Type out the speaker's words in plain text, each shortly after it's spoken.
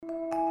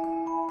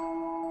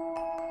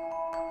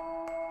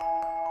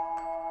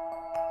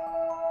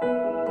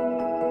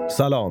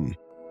سلام،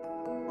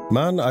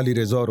 من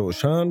علیرضا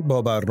روشن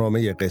با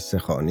برنامه قصه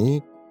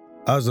خوانی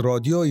از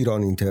رادیو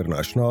ایران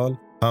اینترنشنال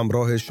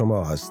همراه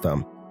شما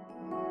هستم.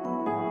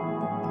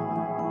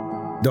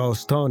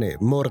 داستان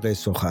مرغ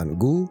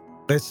سخنگو،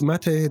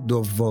 قسمت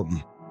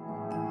دوم.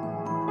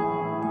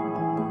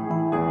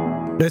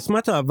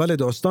 قسمت اول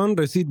داستان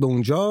رسید به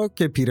اونجا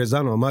که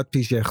پیرزن آمد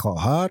پیش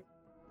خواهر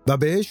و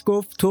بهش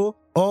گفت تو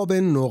آب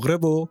نقره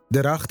و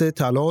درخت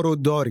طلا رو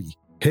داری.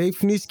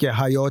 حیف نیست که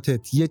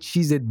حیاتت یه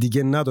چیز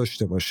دیگه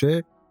نداشته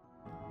باشه؟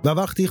 و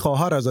وقتی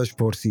خواهر ازش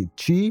پرسید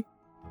چی؟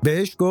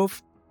 بهش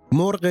گفت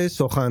مرغ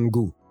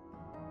سخنگو.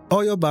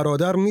 آیا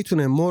برادر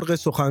میتونه مرغ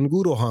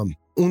سخنگو رو هم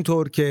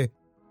اونطور که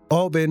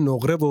آب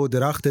نقره و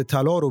درخت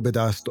طلا رو به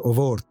دست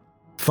آورد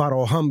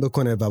فراهم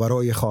بکنه و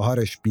برای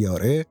خواهرش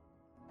بیاره؟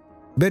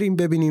 بریم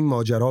ببینیم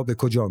ماجرا به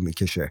کجا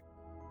میکشه.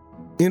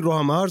 این رو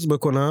هم عرض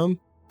بکنم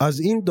از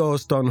این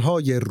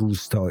داستانهای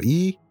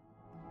روستایی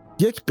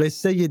یک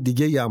قصه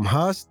دیگه هم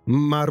هست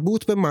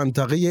مربوط به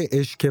منطقه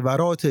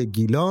اشکورات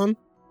گیلان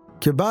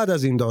که بعد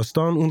از این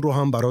داستان اون رو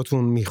هم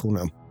براتون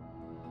میخونم.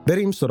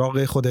 بریم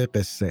سراغ خود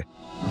قصه.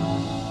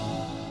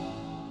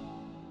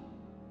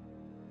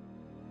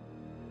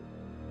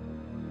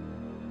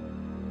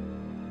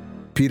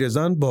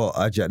 پیرزن با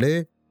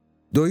عجله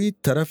دوید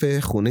طرف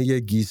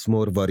خونه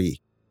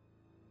مروارید.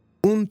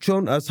 اون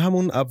چون از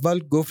همون اول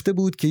گفته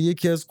بود که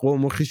یکی از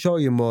قوم و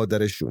خویشای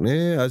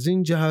مادرشونه، از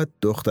این جهت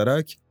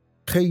دخترک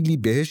خیلی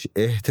بهش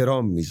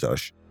احترام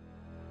میذاشت.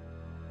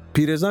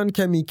 پیرزن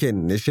کمی که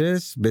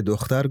نشست به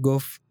دختر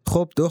گفت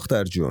خب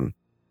دختر جون،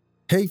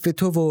 حیف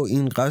تو و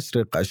این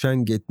قصر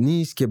قشنگت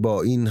نیست که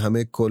با این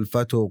همه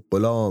کلفت و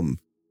غلام،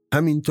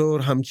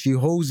 همینطور همچی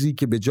حوضی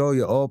که به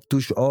جای آب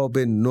توش آب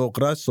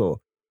نقرس و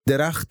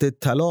درخت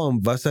طلا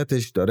هم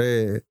وسطش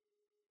داره،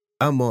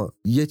 اما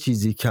یه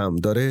چیزی کم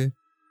داره؟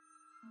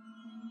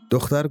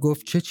 دختر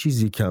گفت چه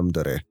چیزی کم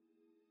داره؟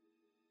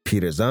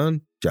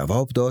 پیرزن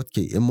جواب داد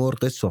که یه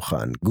مرغ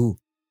سخنگو.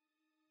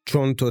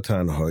 چون تو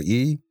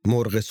تنهایی،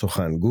 مرغ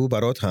سخنگو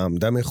برات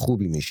همدم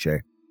خوبی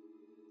میشه.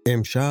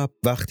 امشب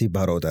وقتی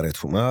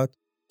برادرت اومد،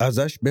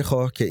 ازش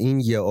بخواه که این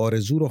یه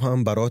آرزو رو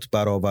هم برات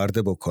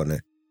برآورده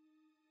بکنه.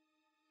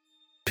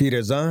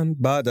 پیرزن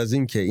بعد از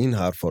این که این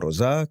حرف رو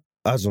زد،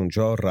 از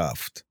اونجا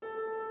رفت.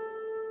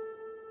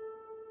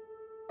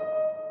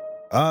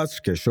 عصر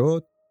که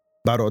شد،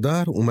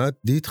 برادر اومد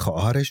دید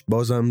خواهرش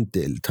بازم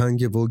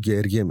دلتنگ و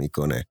گریه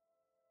میکنه.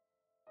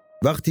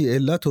 وقتی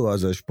علت رو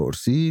ازش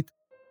پرسید،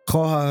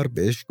 خواهر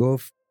بهش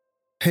گفت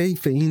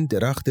حیف این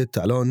درخت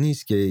طلا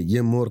نیست که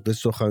یه مرغ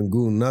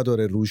سخنگو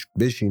نداره روش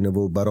بشینه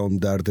و برام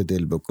درد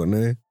دل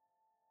بکنه.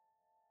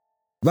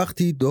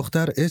 وقتی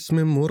دختر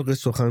اسم مرغ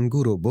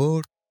سخنگو رو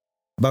برد،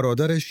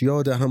 برادرش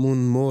یاد همون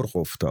مرغ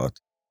افتاد.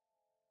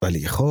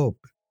 ولی خب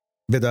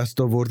به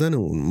دست آوردن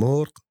اون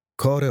مرغ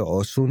کار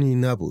آسونی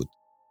نبود.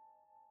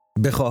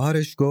 به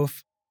خواهرش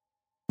گفت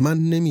من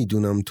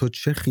نمیدونم تو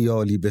چه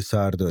خیالی به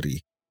سر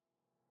داری،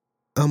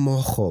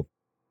 اما خب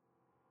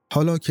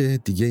حالا که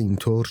دیگه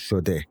اینطور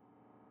شده،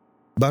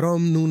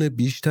 برام نون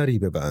بیشتری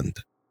ببند.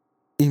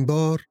 این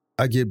بار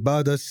اگه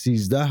بعد از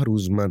 13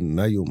 روز من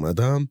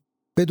نیومدم،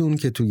 بدون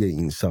که توی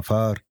این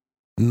سفر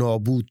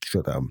نابود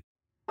شدم.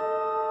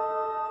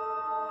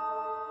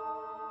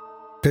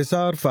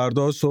 پسر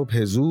فردا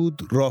صبح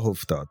زود راه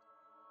افتاد.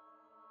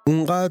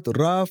 اونقدر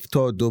رفت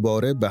تا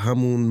دوباره به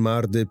همون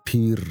مرد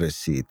پیر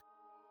رسید.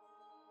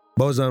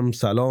 بازم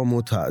سلام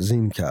و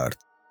تعظیم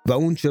کرد و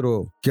اون چه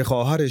رو که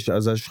خواهرش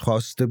ازش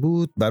خواسته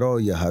بود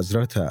برای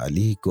حضرت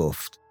علی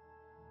گفت.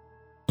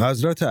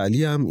 حضرت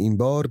علی هم این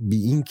بار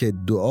بی این که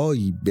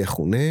دعایی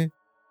بخونه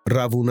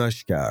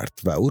روونش کرد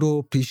و او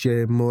رو پیش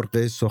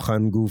مرغ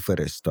سخنگو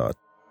فرستاد.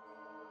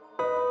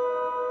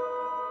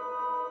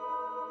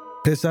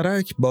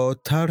 پسرک با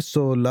ترس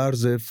و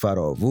لرز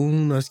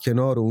فراوون از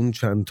کنار اون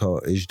چند تا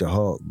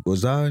اژدها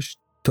گذشت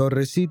تا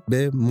رسید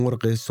به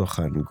مرغ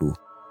سخنگو.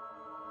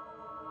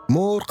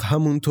 مرغ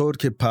همونطور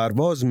که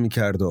پرواز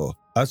میکرد و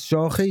از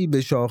شاخه‌ای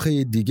به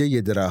شاخه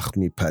دیگه درخت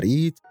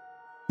میپرید،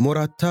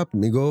 مرتب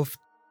میگفت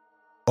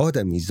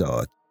آدمی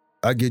زاد،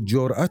 اگه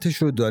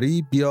جرأتشو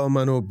داری بیا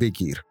منو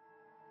بگیر.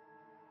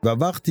 و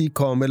وقتی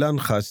کاملا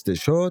خسته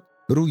شد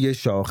روی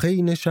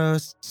شاخه‌ای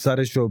نشست،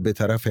 سرشو به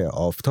طرف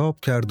آفتاب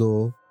کرد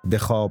و به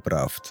خواب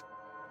رفت.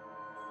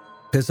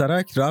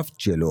 پسرک رفت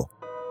جلو،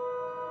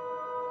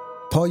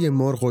 پای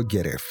مرغو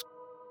گرفت.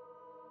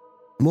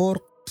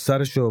 مرغ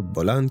سرشو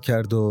بلند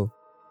کرد و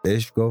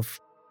بهش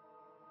گفت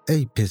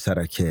ای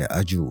پسرک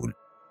عجول،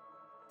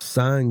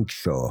 سنگ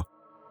شو.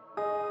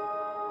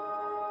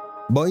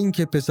 با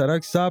اینکه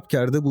پسرک صبر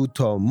کرده بود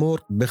تا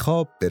مرغ به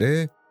خواب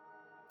بره،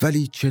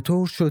 ولی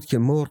چطور شد که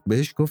مرغ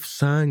بهش گفت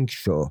سنگ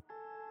شو؟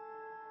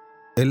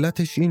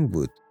 علتش این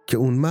بود که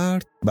اون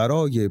مرد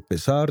برای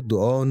پسر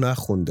دعا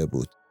نخونده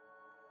بود.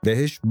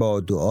 بهش با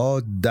دعا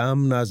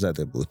دم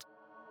نزده بود.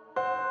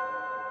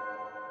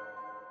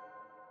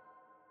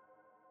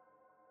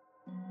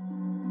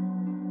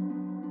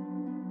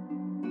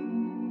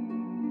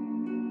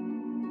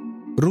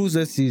 روز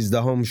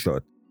 13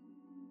 شد.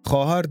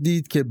 خواهر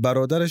دید که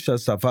برادرش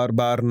از سفر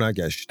بر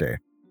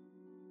نگشته.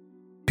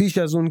 پیش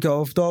از اون که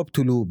آفتاب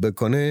طلوع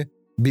بکنه،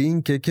 به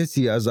این که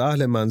کسی از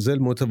اهل منزل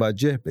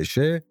متوجه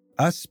بشه،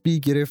 اسبی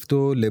گرفت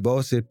و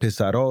لباس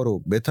پسرا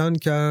رو به تن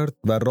کرد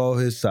و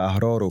راه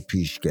صحرا رو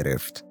پیش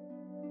گرفت.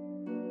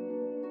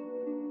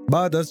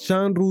 بعد از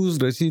چند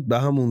روز رسید به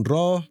همون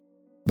راه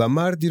و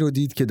مردی رو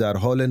دید که در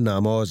حال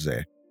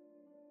نمازه.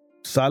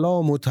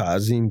 سلام و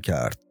تعظیم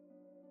کرد.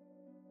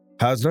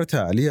 حضرت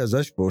علی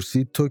ازش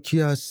پرسید تو کی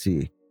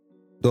هستی؟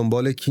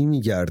 دنبال کی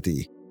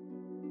میگردی؟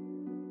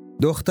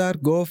 دختر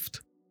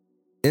گفت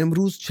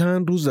امروز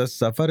چند روز از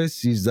سفر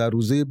 13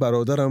 روزه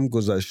برادرم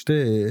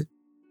گذشته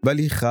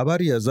ولی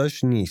خبری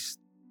ازش نیست.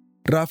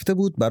 رفته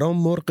بود برام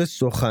مرغ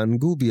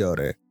سخنگو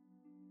بیاره.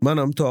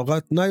 منم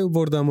طاقت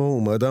نیاوردم و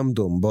اومدم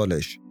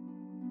دنبالش.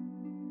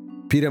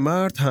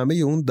 پیرمرد همه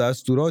اون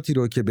دستوراتی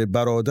رو که به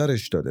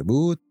برادرش داده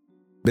بود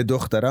به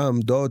دخترم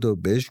داد و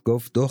بهش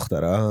گفت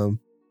دخترم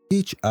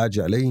هیچ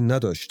عجله‌ای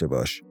نداشته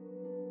باش.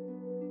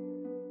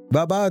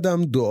 و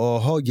بعدم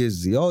دعاهای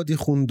زیادی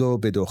خوند و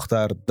به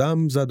دختر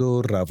دم زد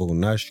و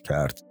روونش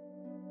کرد.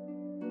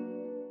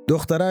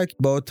 دخترک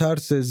با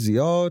ترس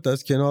زیاد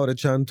از کنار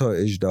چند تا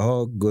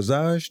اژدها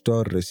گذشت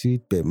تا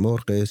رسید به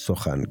مرغ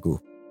سخنگو.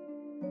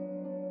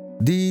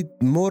 دید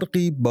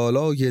مرغی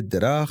بالای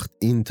درخت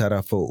این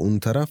طرف و اون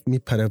طرف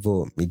میپره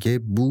و میگه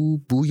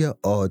بوی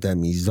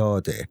آدمی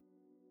زاده.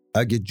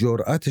 اگه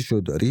جرأتشو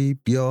داری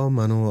بیا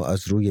منو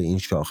از روی این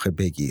شاخه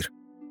بگیر.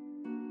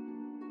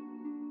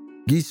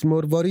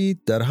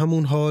 مروارید در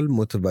همون حال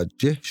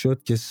متوجه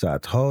شد که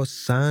صدها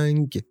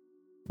سنگ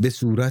به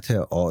صورت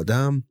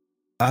آدم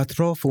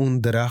اطراف اون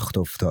درخت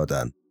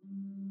افتادن.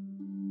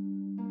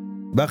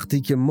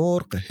 وقتی که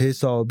مرغ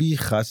حسابی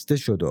خسته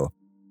شد و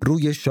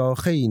روی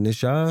شاخه‌ای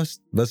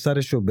نشست و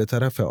سرشو به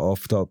طرف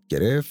آفتاب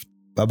گرفت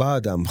و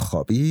بعدم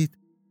خوابید،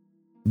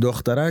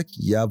 دخترک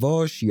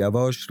یواش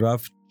یواش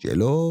رفت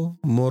جلو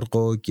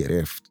مرغو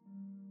گرفت.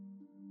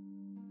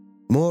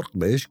 مرغ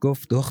بهش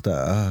گفت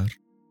دختر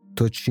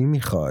تو چی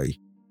میخوای؟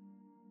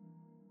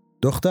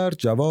 دختر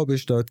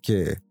جوابش داد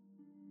که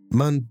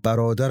من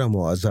برادرمو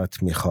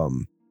ازت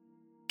میخوام،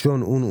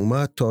 چون اون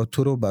اومد تا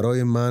تو رو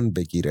برای من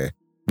بگیره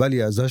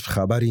ولی ازش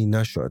خبری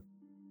نشد.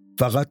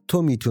 فقط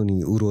تو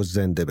میتونی او رو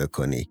زنده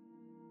بکنی.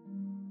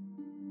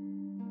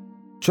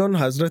 چون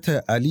حضرت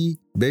علی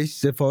بهش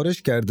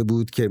سفارش کرده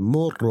بود که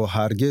مرغ رو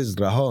هرگز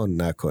رها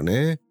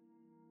نکنه،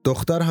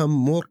 دختر هم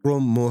مرغ رو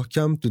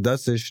محکم تو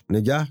دستش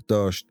نگه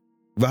داشت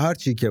و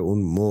هرچی که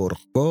اون مرغ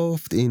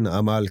گفت این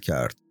عمل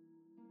کرد.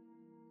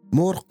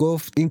 مرغ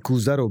گفت این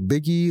کوزه رو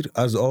بگیر،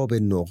 از آب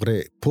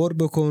نقره پر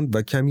بکن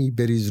و کمی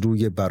بریز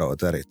روی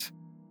برادرت.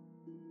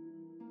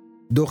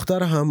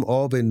 دختر هم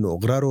آب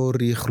نقره رو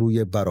ریخ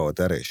روی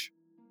برادرش.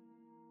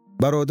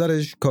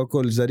 برادرش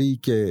کاکل زری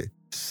که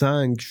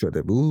سنگ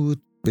شده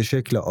بود به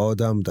شکل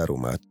آدم در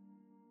اومد.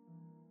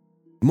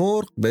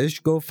 مرغ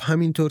بهش گفت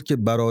همینطور که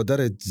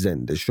برادرت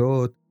زنده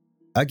شد،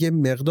 اگه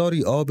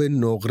مقداری آب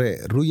نقره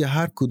روی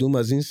هر کدوم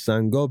از این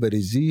سنگا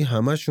بریزی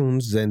همشون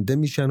زنده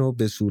میشن و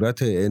به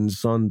صورت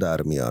انسان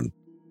در میان.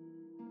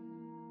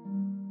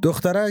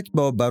 دخترک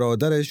با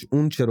برادرش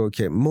اون چرا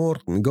که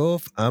مرغ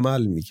میگفت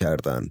عمل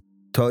میکردن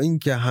تا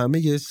اینکه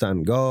همه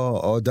سنگا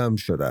آدم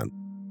شدن.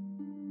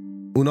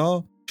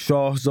 اونا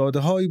شاهزاده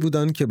هایی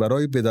بودن که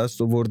برای به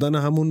دست آوردن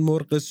همون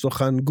مرغ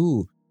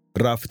سخنگو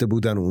رفته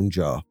بودن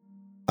اونجا،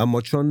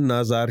 اما چون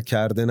نظر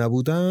کرده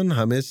نبودن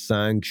همه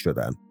سنگ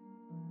شدن.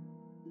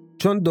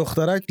 چون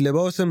دخترک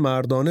لباس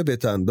مردانه به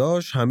تن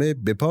داشت همه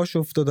به پاش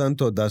افتادن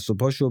تا دست و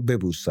پاشو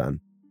ببوسن،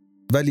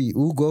 ولی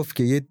او گفت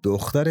که یه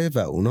دختره و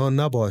اونا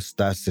نباید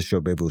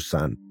دستشو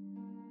ببوسن.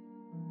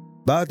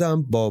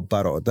 بعدم با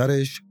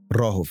برادرش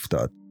راه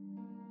افتاد.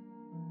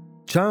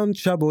 چند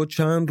شب و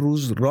چند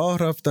روز راه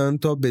رفتن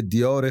تا به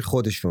دیار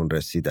خودشون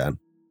رسیدن.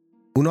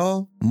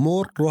 اونا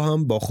مرغ رو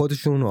هم با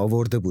خودشون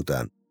آورده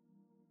بودن.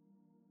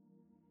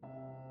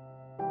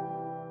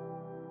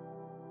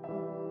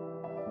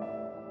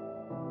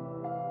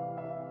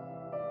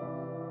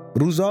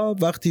 روزا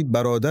وقتی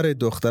برادر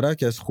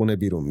دخترک از خونه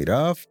بیرون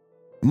میرفت،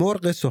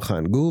 مرغ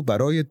سخنگو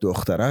برای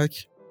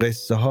دخترک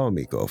قصه ها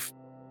میگفت.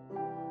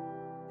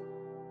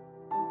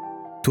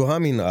 تو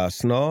همین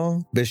اثنا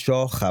به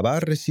شاه خبر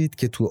رسید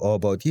که تو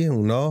آبادی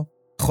اونا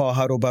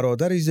خواهر و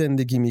برادری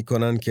زندگی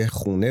میکنن که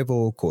خونه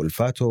و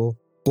کلفت و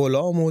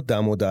غلام و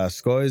دم و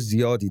دستگاه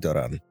زیادی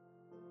دارن.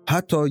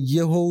 حتی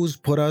یه حوض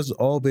پر از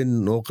آب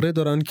نقره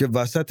دارن که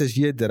وسطش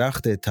یه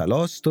درخت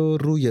طلاست و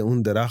روی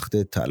اون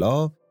درخت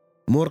طلا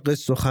مرغ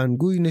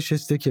سخنگوی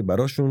نشسته که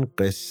براشون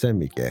قصه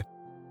میگه.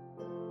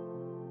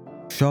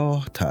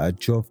 شاه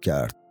تعجب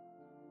کرد.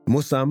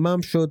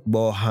 مصمم شد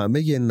با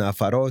همه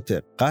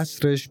نفرات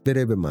قصرش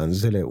بره به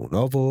منزل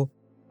اونا و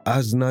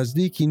از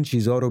نزدیک این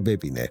چیزا رو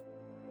ببینه.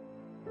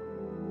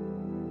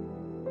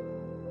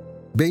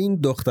 به این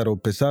دختر و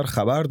پسر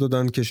خبر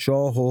دادن که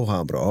شاه و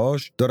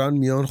همراهاش دارن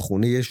میان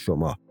خونه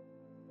شما.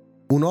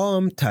 اونا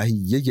هم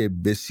تهیه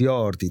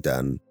بسیار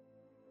دیدن.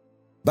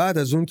 بعد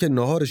از اون که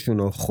نهارشون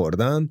رو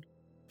خوردن،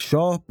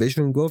 شاه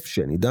بهشون گفت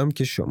شنیدم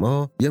که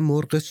شما یه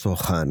مرغ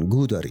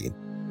سخنگو دارین.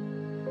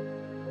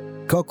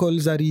 کاکل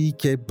زری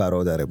که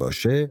برادر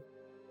باشه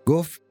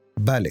گفت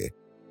بله،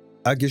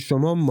 اگه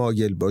شما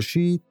مایل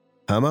باشید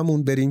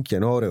هممون بریم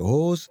کنار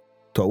حوض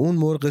تا اون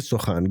مرغ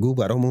سخنگو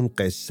برامون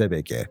قصه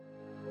بگه.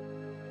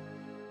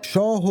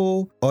 شاه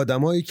و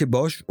آدمایی که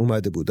باش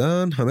اومده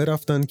بودن همه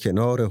رفتن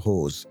کنار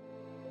حوض.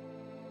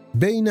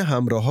 بین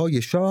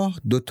همراهای شاه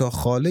 2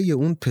 خاله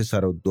اون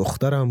پسر و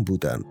دخترم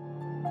بودن.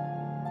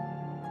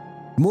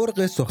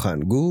 مرغ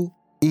سخنگو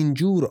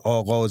اینجور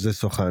آغاز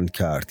سخن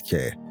کرد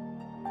که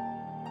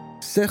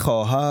 3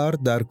 خواهر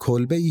در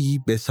کلبه‌ای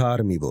به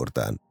سر می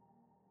بردن.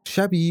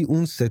 شبی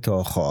اون 3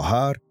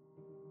 خواهر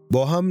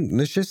با هم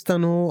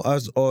نشستن و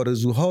از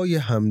آرزوهای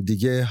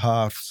همدیگه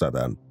حرف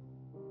زدن.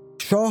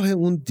 شاه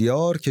اون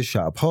دیار که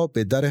شبها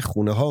به در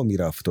خونه ها می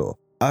رفت و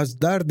از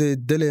درد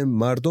دل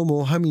مردم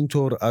و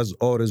همینطور از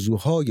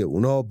آرزوهای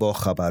اونا با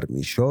خبر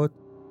می شد،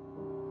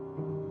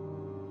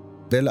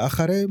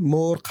 بالاخره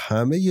مرغ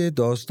همه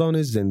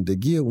داستان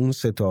زندگی اون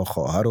 3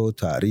 خواهر رو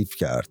تعریف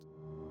کرد.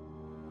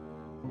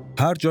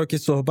 هر جا که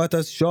صحبت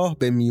از شاه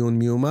به میون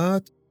می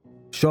اومد،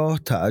 شاه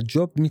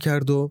تعجب می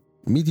کرد و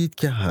می دید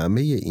که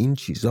همه این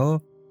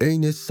چیزا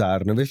عین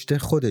سرنوشت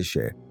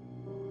خودشه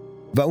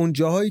و اون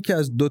جاهایی که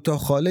از 2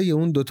 خاله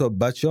اون 2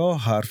 بچه ها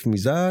حرف می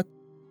زد،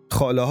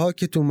 خاله ها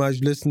که تو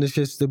مجلس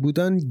نشسته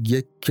بودن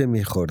یکه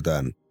می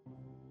خوردن.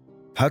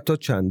 حتی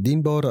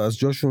چندین بار از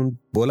جاشون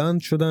بلند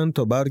شدن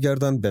تا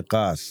برگردن به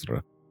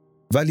قصر.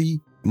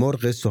 ولی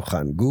مرغ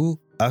سخنگو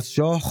از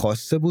شاه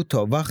خواسته بود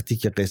تا وقتی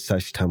که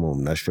قصهش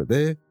تموم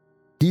نشده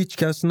هیچ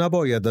کس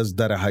نباید از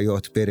در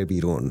حیاط بره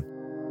بیرون.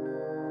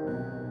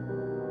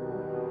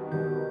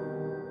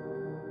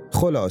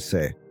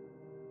 خلاصه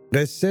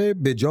قصه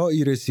به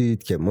جایی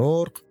رسید که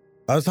مرغ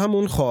از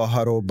همون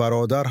خواهر و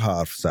برادر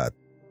حرف زد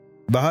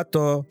و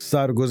حتی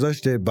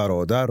سرگذشت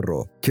برادر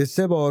رو که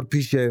 3 بار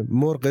پیش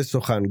مرغ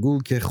سخنگو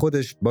که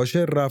خودش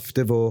باشه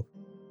رفته و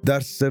در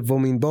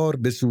 3مین بار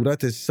به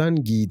صورت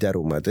سنگی در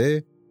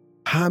اومده،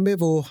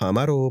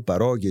 همه رو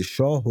برای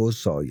شاه و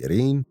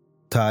سایرین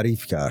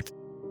تعریف کرد.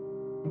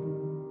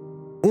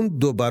 اون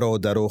 2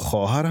 برادر و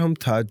خواهر هم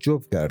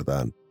تعجب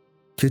کردند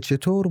که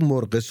چطور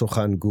مرغ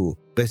سخنگو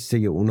قصه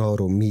اونا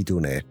رو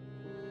میدونه.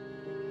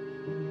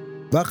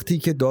 وقتی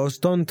که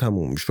داستان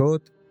تموم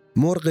شد،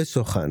 مرغ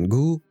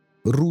سخنگو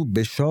رو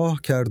به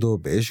شاه کرد و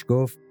بهش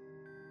گفت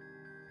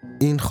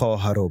این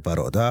خواهر و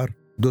برادر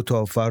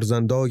 2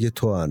 فرزندای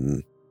تو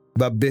هن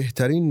و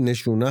بهترین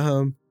نشونه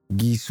هم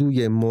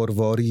گیسوی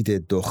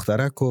مروارید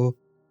دخترک و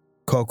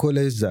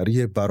کاکل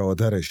زری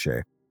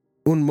برادرشه.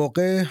 اون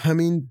موقع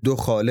همین 2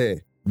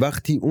 خاله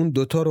وقتی اون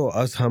 2 رو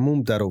از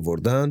حموم در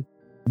آوردن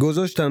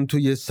گذاشتن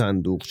توی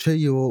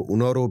صندوقچه و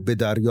اونا رو به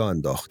دریا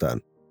انداختن.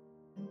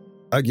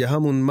 اگه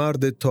همون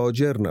مرد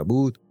تاجر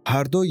نبود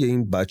هر 2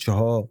 این بچه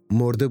ها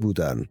مرده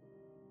بودن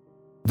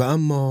و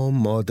اما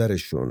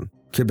مادرشون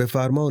که به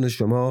فرمان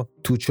شما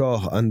تو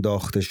چاه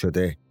انداخته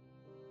شده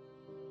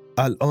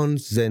الان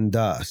زنده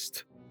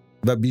است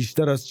و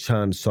بیشتر از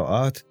چند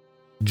ساعت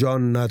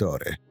جان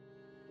نداره.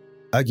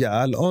 اگه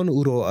الان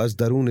او رو از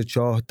درون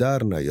چاه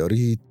در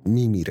نیارید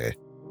میمیره.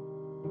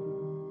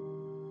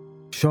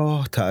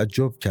 شاه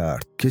تعجب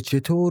کرد که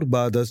چطور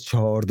بعد از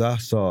 14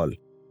 سال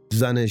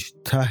زنش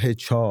ته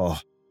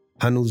چاه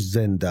هنوز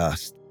زنده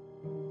است.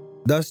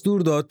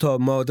 دستور داد تا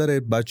مادر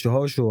بچه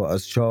هاشو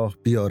از چاه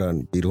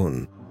بیارن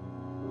بیرون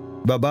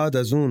و بعد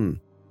از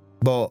اون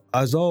با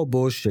عذاب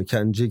و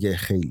شکنجه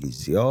خیلی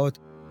زیاد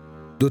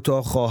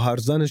 2 خواهر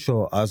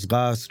زنشو از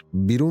قصر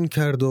بیرون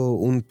کرد و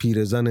اون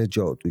پیرزن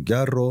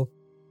جادوگر رو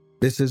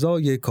به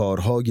سزای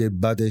کارهای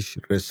بدش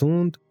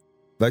رسوند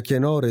و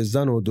کنار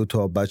زن و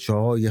 2 بچه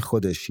های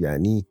خودش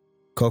یعنی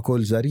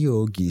کاکل زری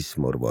و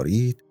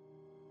مروارید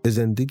به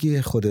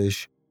زندگی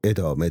خودش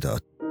ادامه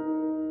داد.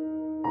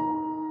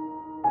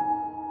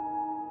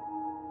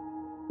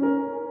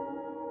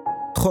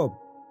 خب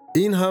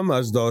این هم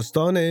از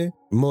داستان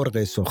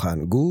مرغ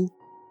سخنگو.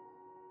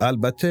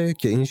 البته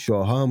که این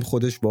شاه هم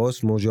خودش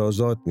باعث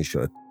مجازات می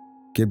شد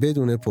که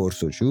بدون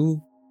پرسجو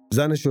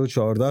زنشو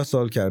 14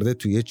 سال کرده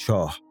توی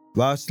چاه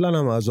و اصلا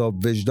هم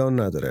عذاب وجدان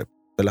نداره.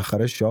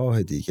 بالاخره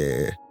شاه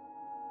دیگه.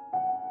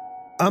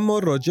 اما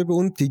راجع به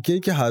اون تیکه‌ای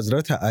که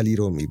حضرت علی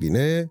رو می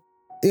بینه،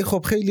 این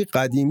خب خیلی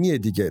قدیمیه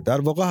دیگه.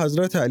 در واقع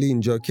حضرت علی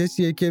اینجا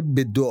کسیه که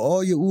به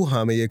دعای او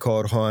همه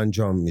کارها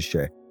انجام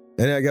میشه.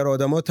 یعنی اگر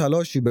آدما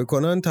تلاشی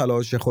بکنن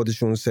تلاش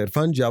خودشون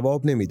صرفاً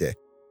جواب نمیده.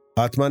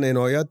 حتما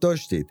عنایت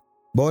داشتید.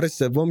 بار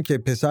 3 که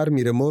پسر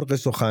میره مرغ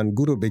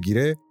سخنگو رو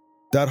بگیره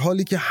در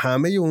حالی که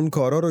همه اون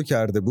کارا رو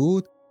کرده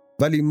بود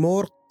ولی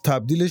مرغ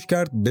تبدیلش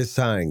کرد به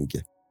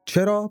سنگ.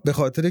 چرا؟ به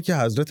خاطر که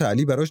حضرت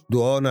علی براش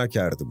دعا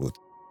نکرده بود.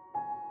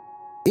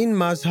 این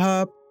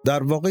مذهب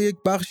در واقع یک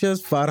بخشی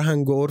از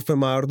فرهنگ و عرف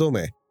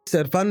مردمه.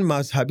 صرفاً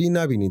مذهبی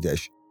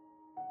نبینیدش.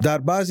 در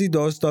بعضی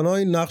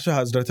داستان‌های نقش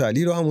حضرت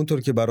علی رو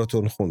همونطور که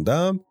براتون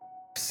خوندم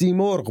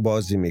سیمرغ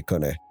بازی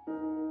میکنه.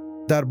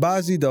 در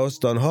بعضی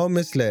داستان‌ها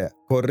مثل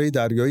کره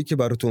دریایی که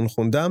براتون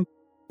خوندم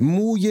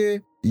موی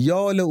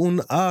یال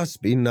اون اسب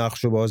این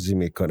نقش رو بازی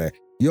میکنه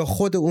یا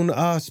خود اون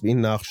اسب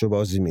این نقش رو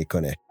بازی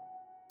میکنه.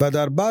 و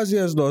در بعضی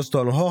از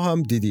داستان‌ها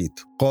هم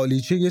دیدید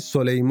قالیچه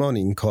سلیمان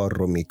این کار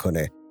رو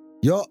میکنه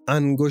یا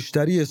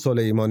انگشتری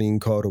سلیمان این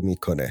کارو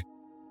میکنه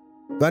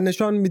و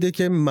نشان میده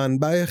که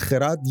منبع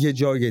خرد یه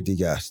جای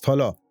دیگه است.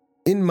 حالا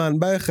این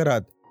منبع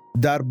خرد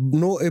در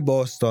نوع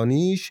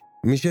باستانیش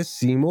میشه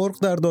سیمرغ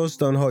در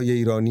داستانهای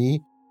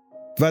ایرانی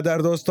و در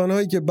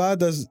داستانهایی که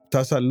بعد از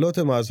تسلط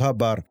مذهب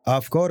بر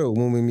افکار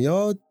عمومی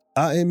میاد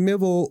ائمه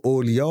و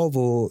اولیا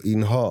و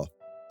اینها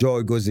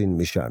جایگزین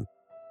میشن.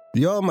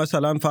 یا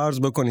مثلا فرض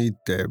بکنید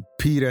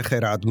پیر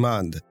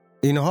خردمند،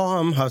 اینها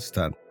هم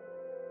هستن.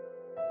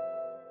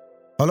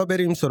 حالا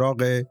بریم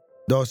سراغ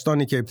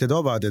داستانی که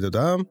ابتدا وعده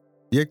دادم.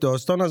 یک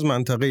داستان از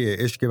منطقه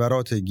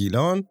اشکورات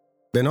گیلان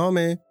به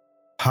نام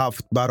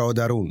 7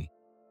 برادرون.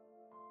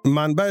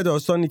 منبع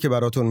داستانی که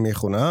براتون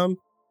میخونم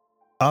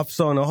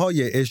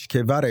افسانه‌های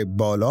اشکور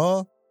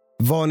بالا،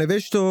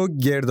 وانوشت و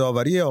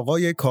گردآوری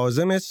آقای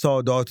کاظم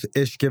سادات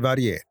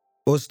اشکوریه.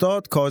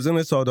 استاد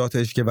کاظم سادات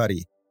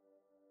اشکوری.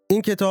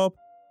 این کتاب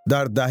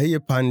در دهه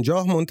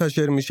 50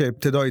 منتشر میشه،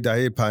 ابتدای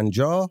دهه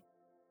 50.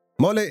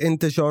 مال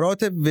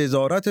انتشارات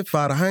وزارت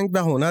فرهنگ و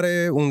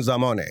هنر اون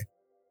زمانه.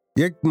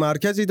 یک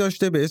مرکزی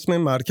داشته به اسم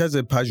مرکز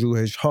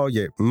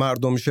پژوهش‌های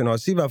مردم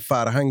شناسی و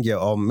فرهنگ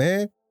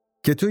عامه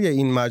که توی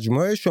این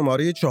مجموعه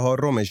شماره 4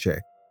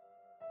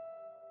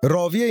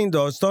 راوی این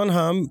داستان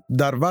هم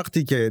در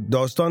وقتی که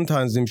داستان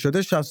تنظیم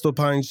شده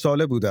 65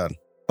 ساله بودن.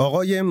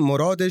 آقای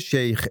مراد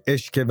شیخ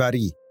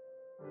اشکوری.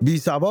 بی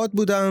سواد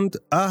بودند،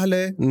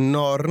 اهل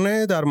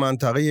نارنه در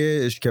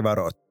منطقه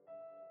اشکورات.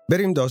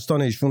 بریم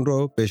داستان ایشون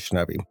رو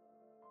بشنویم.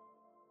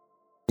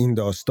 این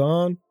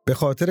داستان به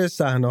خاطر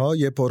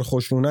صحنه‌های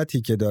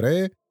پرخشونتی که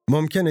داره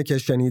ممکنه که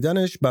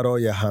شنیدنش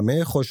برای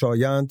همه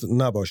خوشایند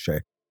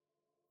نباشه.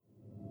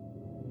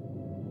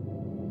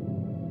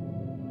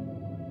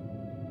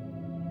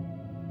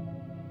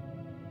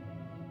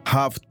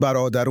 7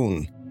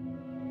 برادرون.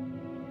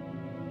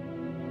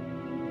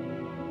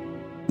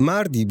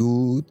 مردی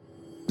بود،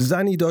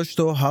 زنی داشت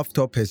و 7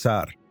 تا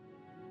پسر.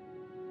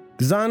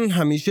 زن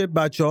همیشه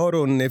بچه ها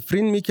رو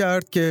نفرین می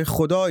کرد که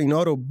خدا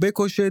اینا رو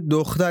بکشه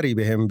دختری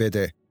بهم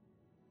بده.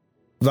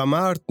 و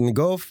مرد می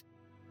گفت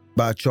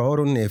بچه ها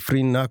رو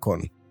نفرین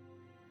نکن.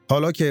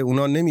 حالا که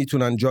اونا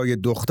نمیتونن جای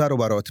دختر رو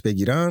برات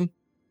بگیرن،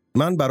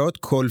 من برات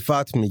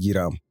کلفت می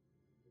گیرم.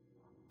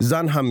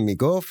 زن هم می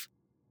گفت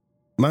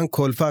من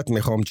کلفت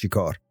میخوام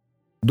چیکار؟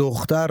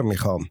 دختر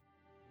میخوام.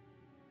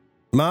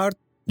 مرد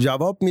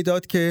جواب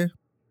میداد که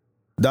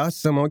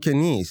دست ما که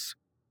نیست،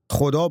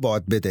 خدا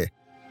باید بده.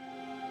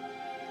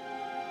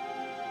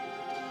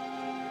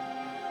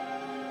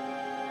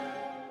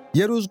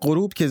 یه روز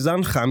غروب که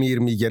زن خمیر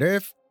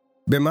میگرفت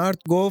به مرد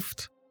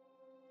گفت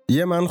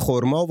یه من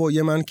خرما و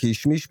یه من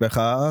کشمیش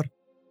بخر،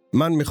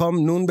 من میخوام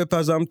نون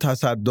بپزم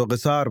تصدق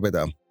سر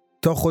بدم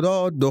تا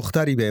خدا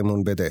دختری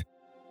بهمون بده.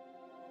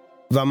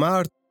 و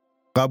مرد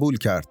قبول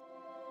کرد.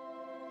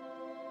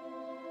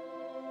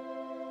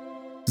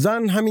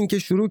 زن همین که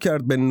شروع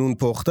کرد به نون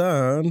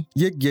پختن،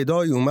 یک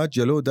گدای اومد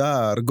جلو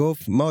در،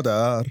 گفت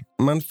مادر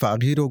من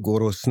فقیر و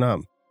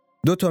گرسنم،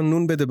 2 تا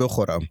نون بده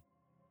بخورم.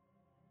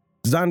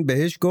 زن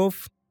بهش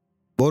گفت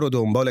برو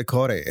دنبال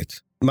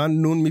کارت، من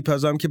نون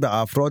میپزم که به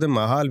افراد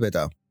محل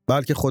بدم،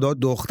 بلکه خدا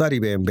دختری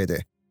بهم بده.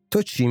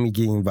 تو چی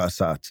میگی این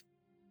وسط؟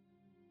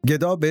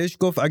 گدا بهش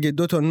گفت اگه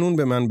 2 تا نون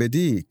به من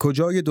بدی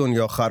کجای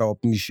دنیا خراب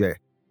میشه؟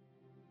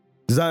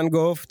 زن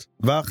گفت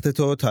وقت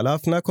تو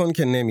تلف نکن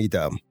که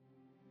نمیدم.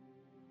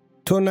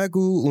 تو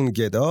نگو اون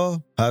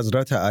گدا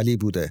حضرت علی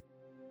بوده.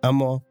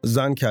 اما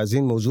زن که از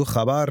این موضوع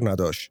خبر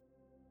نداشت.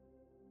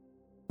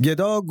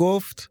 گدا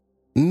گفت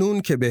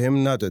نون که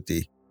بهم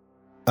ندادی،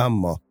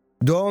 اما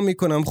دعا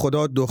میکنم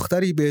خدا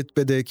دختری بهت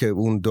بده که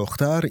اون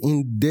دختر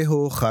این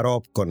دهو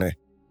خراب کنه.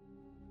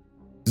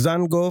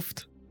 زن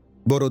گفت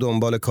برو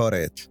دنبال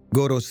کارت،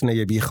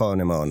 گرسنه بی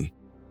خانمان.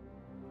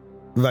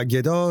 و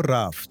گدا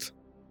رفت.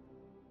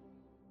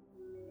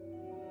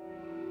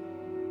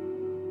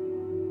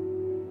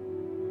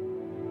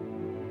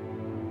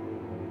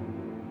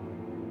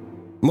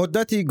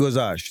 مدتی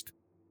گذشت.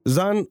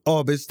 زن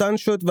آبستن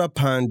شد و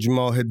 5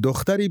 ماه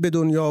دختری به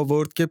دنیا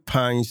آورد که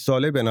 5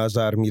 ساله به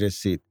نظر می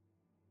رسید.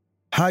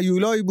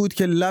 هیولایی بود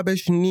که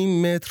لبش 0.5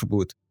 متر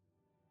بود.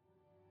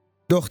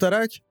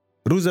 دخترک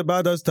روز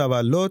بعد از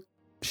تولد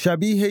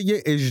شبیه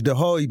یه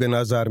اژدهایی به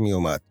نظر می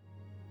اومد.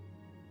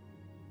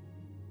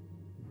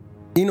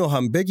 اینو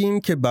هم بگیم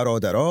که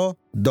برادرها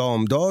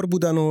دامدار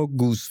بودن و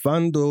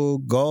گوسفند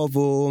و گاو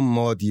و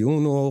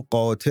مادیون و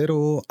قاطر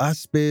و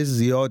اسب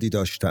زیادی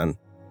داشتن.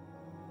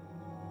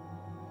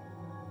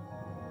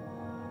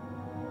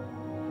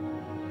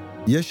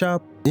 یه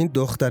شب این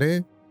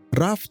دختره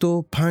رفت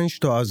و 5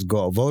 تا از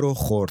گاوا رو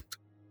خورد.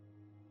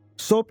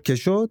 صبح که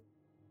شد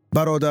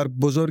برادر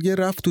بزرگه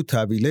رفت تو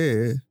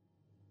طویله،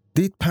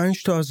 دید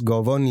 5 تا از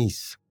گاوا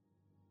نیست.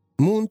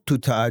 موند تو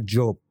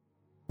تعجب.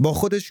 با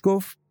خودش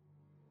گفت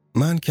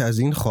من که از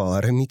این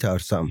خواهره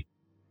میترسم،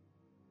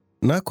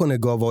 نکنه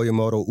گاوای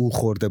ما رو او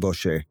خورده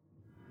باشه.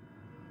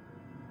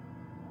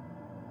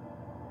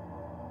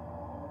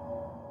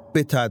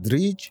 به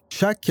تدریج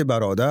شک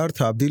برادر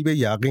تبدیل به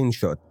یقین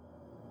شد.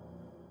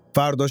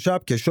 فردا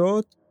شب که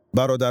شد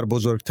برادر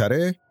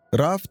بزرگتره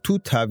رفت تو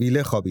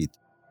طویله خوابید.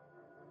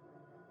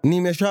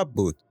 نیمه شب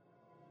بود.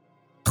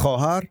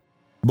 خواهر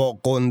با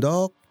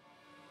قنداق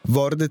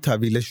وارد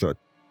طویله شد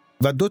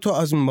و 2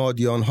 از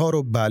مادیانها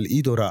رو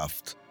بلعید و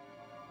رفت.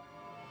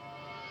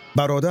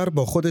 برادر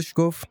با خودش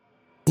گفت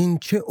این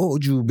چه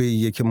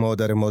اعجوبه‌ایه که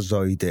مادر ما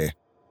زاییده.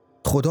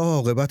 خدا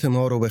عاقبت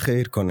ما رو به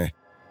خیر کنه.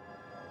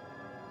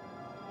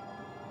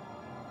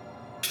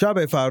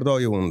 شب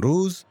فردای اون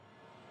روز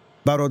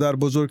برادر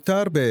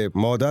بزرگتر به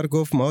مادر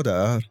گفت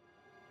مادر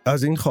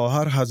از این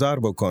خواهر حذر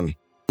بکن.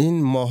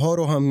 این ماها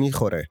رو هم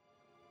میخوره.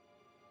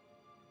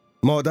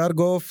 مادر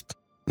گفت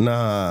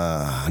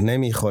نه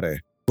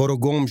نمیخوره. برو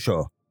گم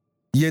شو.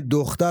 یه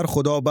دختر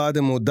خدا بعد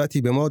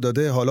مدتی به ما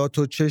داده، حالا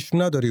تو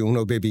چشم نداری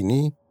اونو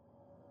ببینی؟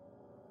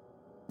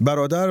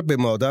 برادر به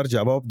مادر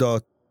جواب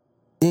داد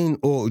این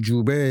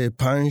اعجوبه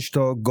 5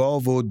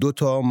 گاو و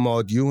 2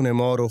 مادیون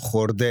ما رو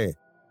خورده.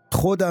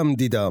 خودم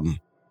دیدم.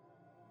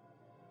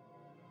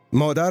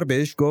 مادر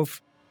بهش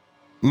گفت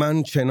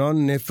من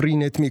چنان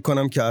نفرینت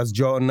میکنم که از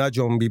جا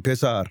نجنبی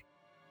پسر.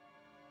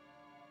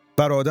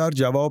 برادر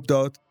جواب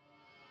داد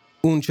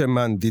اون چه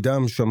من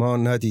دیدم شما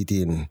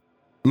ندیدین.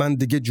 من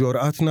دیگه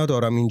جرأت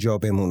ندارم اینجا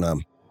بمونم.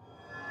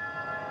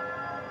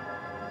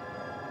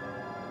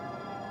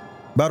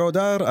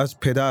 برادر از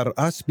پدر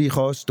اسبی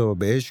خواست و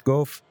بهش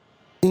گفت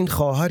این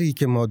خواهری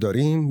که ما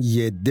داریم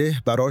یه ده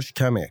براش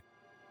کمه.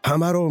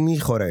 همه رو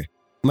میخوره.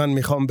 من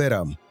میخوام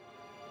برم.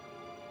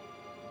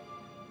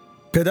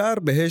 پدر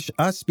بهش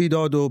اسبی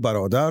داد و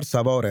برادر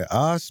سوار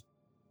اسب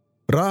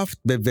رفت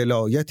به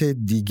ولایت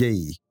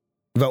دیگه‌ای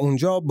و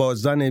اونجا با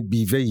زن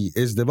بیوه‌ای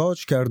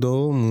ازدواج کرد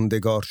و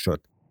موندگار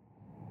شد.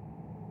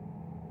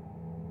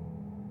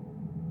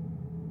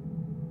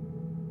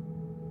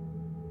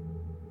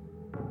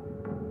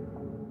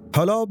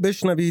 حالا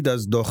بشنوید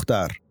از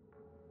دختر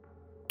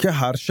که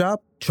هر شب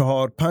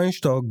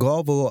 4-5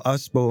 گاو و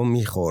اسب رو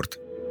میخورد.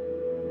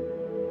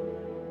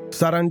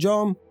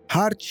 سرانجام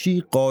هر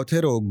چی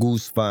قاطر و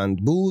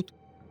گوسفند بود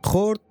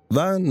خورد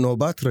و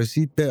نوبت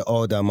رسید به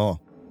آدما.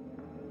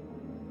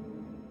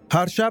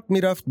 هر شب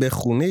میرفت به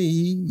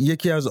خونه‌ای،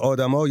 یکی از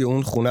آدمای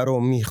اون خونه رو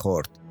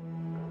میخورد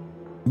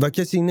و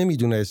کسی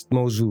نمیدونست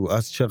موضوع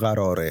از چه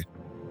قراره.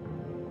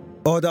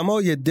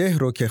 آدمای ده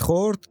رو که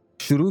خورد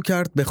شروع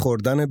کرد به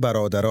خوردن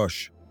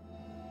برادراش.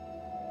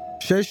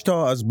 6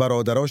 از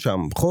برادراش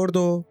هم خورد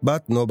و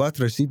بعد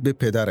نوبت رسید به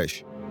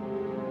پدرش.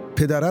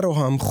 پدره رو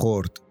هم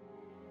خورد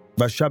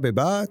و شب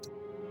بعد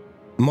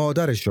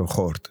مادرش رو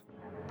خورد.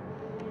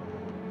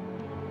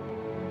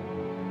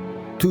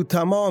 تو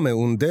تمام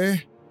اون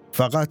ده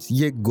فقط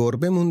یک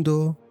گربه موند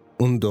و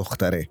اون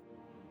دختره.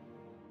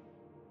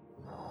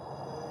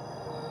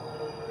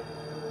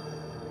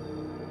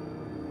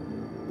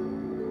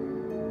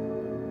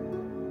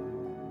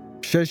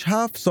 شش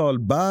 7 سال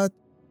بعد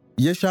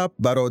یه شب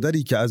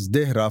برادری که از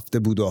ده رفته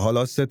بود و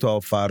حالا 3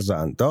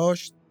 فرزند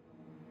داشت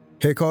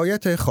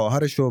حکایت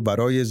خواهرش رو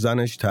برای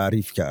زنش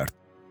تعریف کرد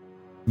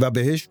و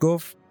بهش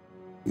گفت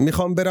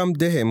میخوام برم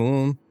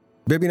دهمون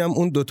ببینم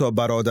اون 2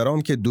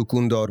 برادرام که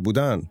دکوندار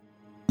بودن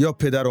یا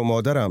پدر و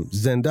مادرم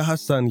زنده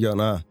هستن یا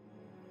نه.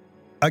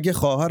 اگه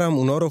خواهرم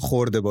اونا رو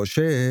خورده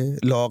باشه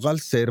لااقل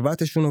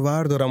ثروتشون رو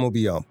وردارم و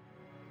بیام.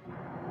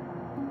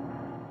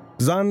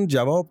 زن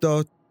جواب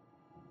داد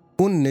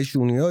اون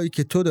نشونیایی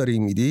که تو داری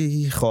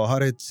میدی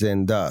خواهرت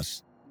زنده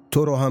است.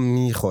 تو رو هم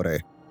میخوره.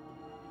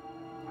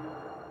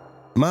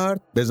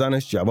 مرد به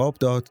زنش جواب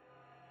داد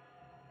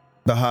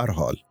به هر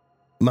حال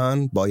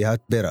من باید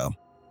برم.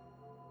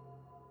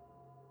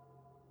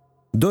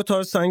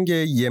 2 سنگ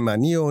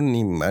یمنی و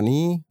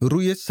نیممنی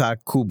روی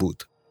سکو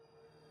بود.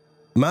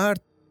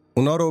 مرد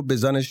اونا رو به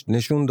زنش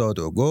نشون داد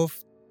و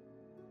گفت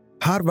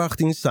هر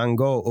وقت این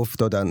سنگا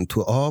افتادن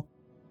تو آب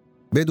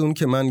بدون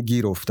که من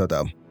گیر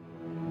افتادم.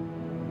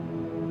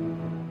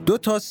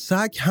 2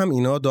 سگ هم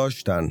اینا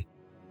داشتن.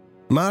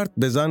 مرد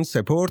به زن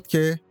سپرد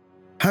که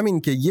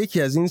همین که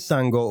یکی از این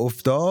سنگا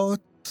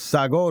افتاد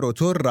سگا رو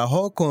تو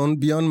رها کن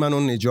بیان منو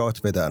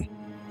نجات بدن.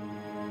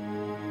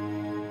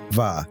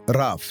 و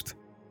رفت.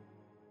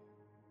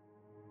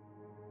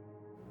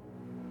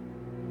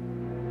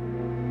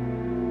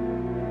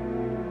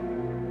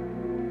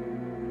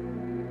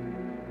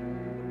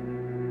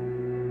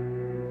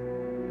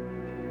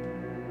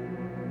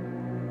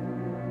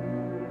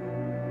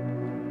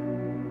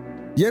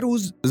 یه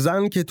روز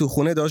زن که تو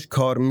خونه داشت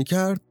کار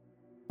میکرد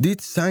دید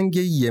سنگ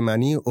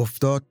یمنی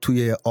افتاد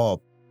توی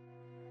آب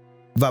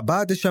و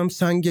بعدش هم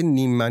سنگ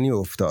نیممنی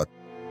افتاد.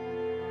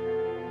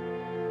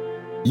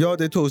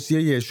 یاد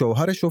توصیه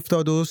شوهرش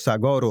افتاد و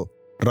سگا رو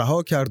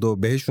رها کرد و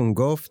بهشون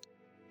گفت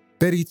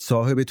برید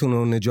صاحبتون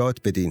رو نجات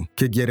بدین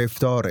که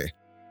گرفتاره.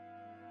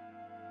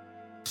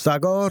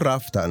 سگا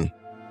رفتن.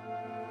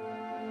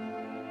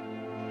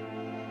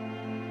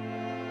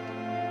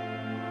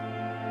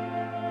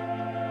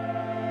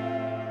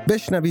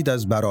 بشنوید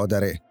از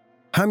برادره.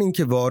 همین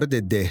که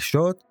وارد ده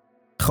شد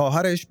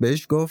خواهرش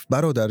بهش گفت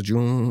برادر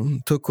جون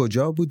تو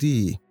کجا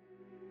بودی؟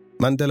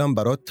 من دلم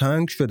برات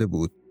تنگ شده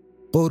بود.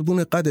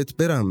 قربون قدت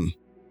برم.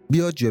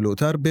 بیا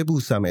جلوتر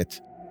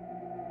ببوسمت.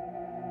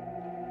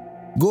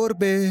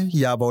 گربه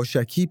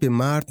یواشکی به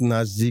مرد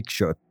نزدیک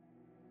شد.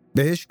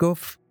 بهش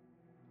گفت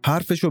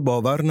حرفشو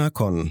باور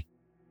نکن.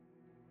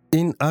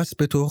 این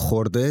اسب تو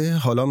خورده،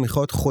 حالا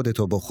میخواد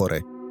خودتو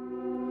بخوره.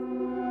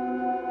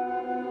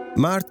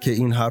 مرد که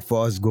این حرفو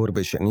از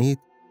گربه شنید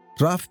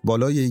رفت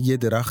بالای یه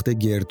درخت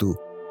گردو.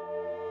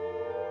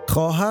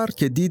 خواهر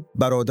که دید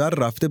برادر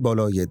رفته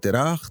بالای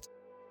درخت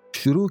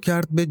شروع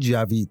کرد به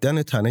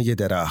جویدن تنه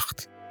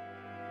درخت.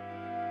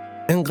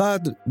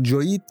 انقدر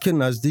جوید که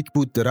نزدیک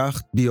بود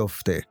درخت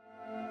بیفته.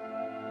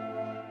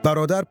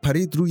 برادر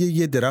پرید روی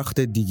یه درخت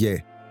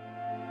دیگه.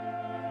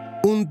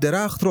 اون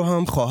درخت رو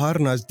هم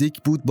خواهر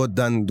نزدیک بود با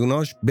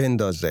دندوناش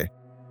بندازه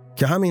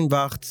که همین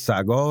وقت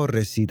سگا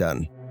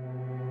رسیدن.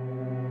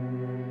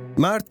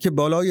 مرد که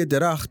بالای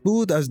درخت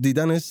بود از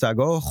دیدن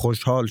سگا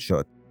خوشحال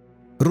شد.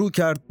 رو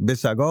کرد به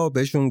سگا،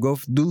 بهشون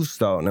گفت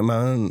دوستان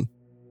من،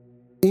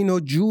 اینو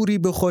جوری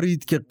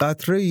بخورید که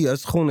قطره ای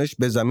از خونش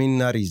به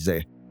زمین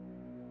نریزه.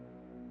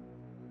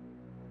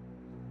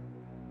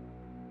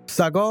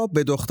 سگا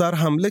به دختر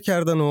حمله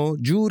کردن و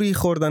جوری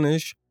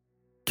خوردنش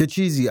که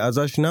چیزی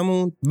ازش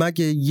نموند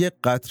مگه یک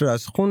قطره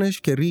از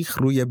خونش که ریخ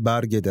روی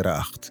برگ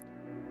درخت.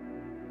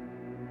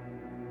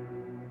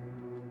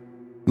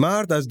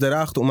 مرد از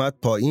درخت اومد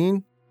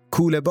پایین،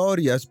 کوله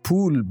باری از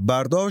پول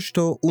برداشت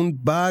و اون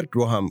برگ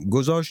رو هم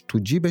گذاشت تو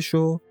جیبش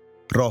و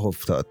راه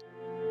افتاد.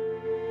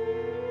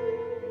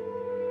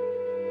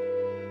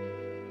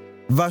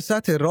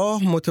 وسط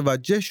راه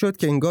متوجه شد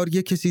که انگار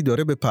یک کسی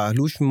داره به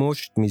پهلوش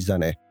مشت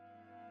میزنه.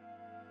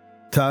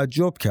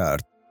 تعجب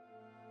کرد.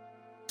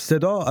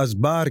 صدا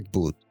از برگ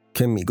بود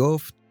که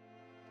میگفت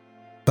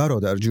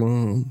برادر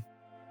جون،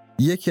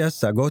 یکی از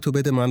سگاتو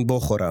بده من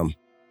بخورم.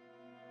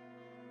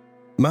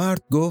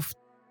 مرد گفت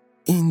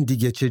این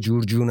دیگه چه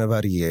جور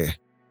جونوریه؟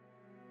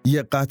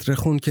 یه قطره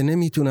خون که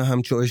نمیتونه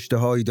همچو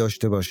اشتهایی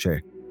داشته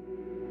باشه.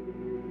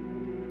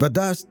 و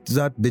دست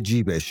زد به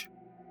جیبش.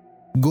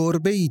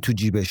 گربه ای تو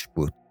جیبش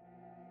بود.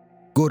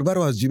 گربه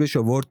رو از جیبش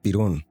آورد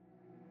بیرون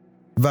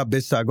و به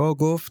سگا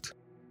گفت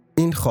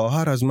این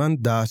خواهر از من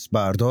دست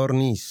بردار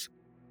نیست.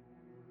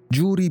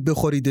 جوری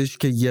بخوریدش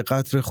که یه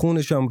قطره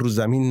خونشم رو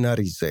زمین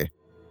نریزه.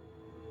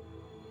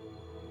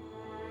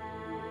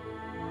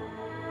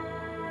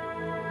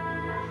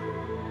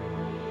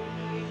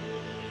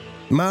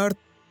 مرد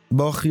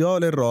با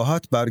خیال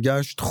راحت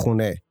برگشت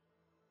خونه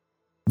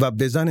و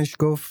به زنش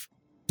گفت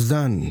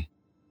زن،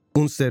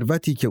 اون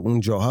ثروتی که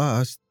اونجا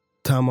هست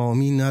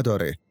تمامی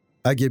نداره.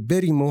 اگه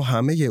بریم و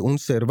همه اون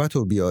ثروت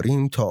رو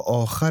بیاریم تا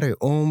آخر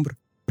عمر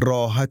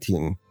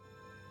راحتیم.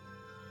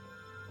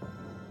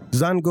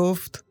 زن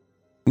گفت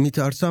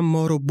میترسم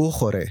ما رو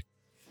بخوره.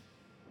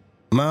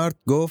 مرد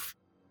گفت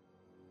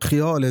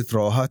خیالت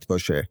راحت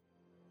باشه.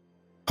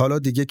 حالا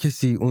دیگه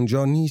کسی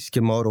اونجا نیست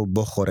که ما رو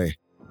بخوره.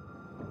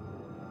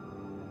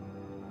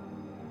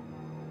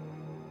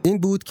 این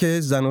بود که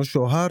زن و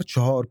شوهر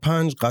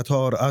 4-5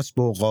 قطار اسب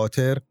و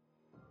قاطر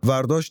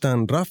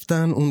ورداشتن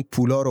رفتن اون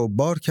پولا رو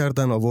بار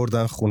کردن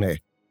آوردن خونه.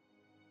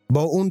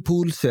 با اون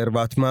پول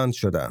ثروتمند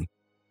شدن.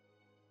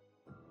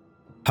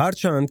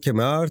 هرچند که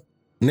مرد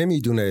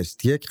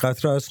نمیدونست یک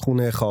قطره از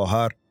خون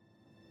خواهر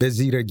به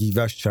زیر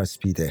گیوش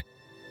چسبیده.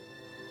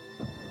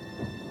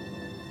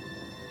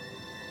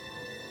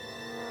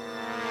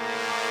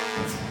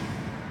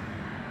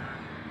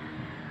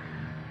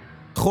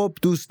 خب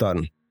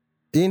دوستان،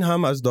 این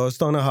هم از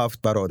داستان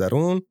 7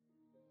 برادرون.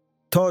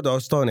 تا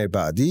داستان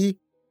بعدی،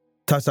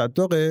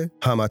 تصدق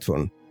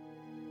همتون.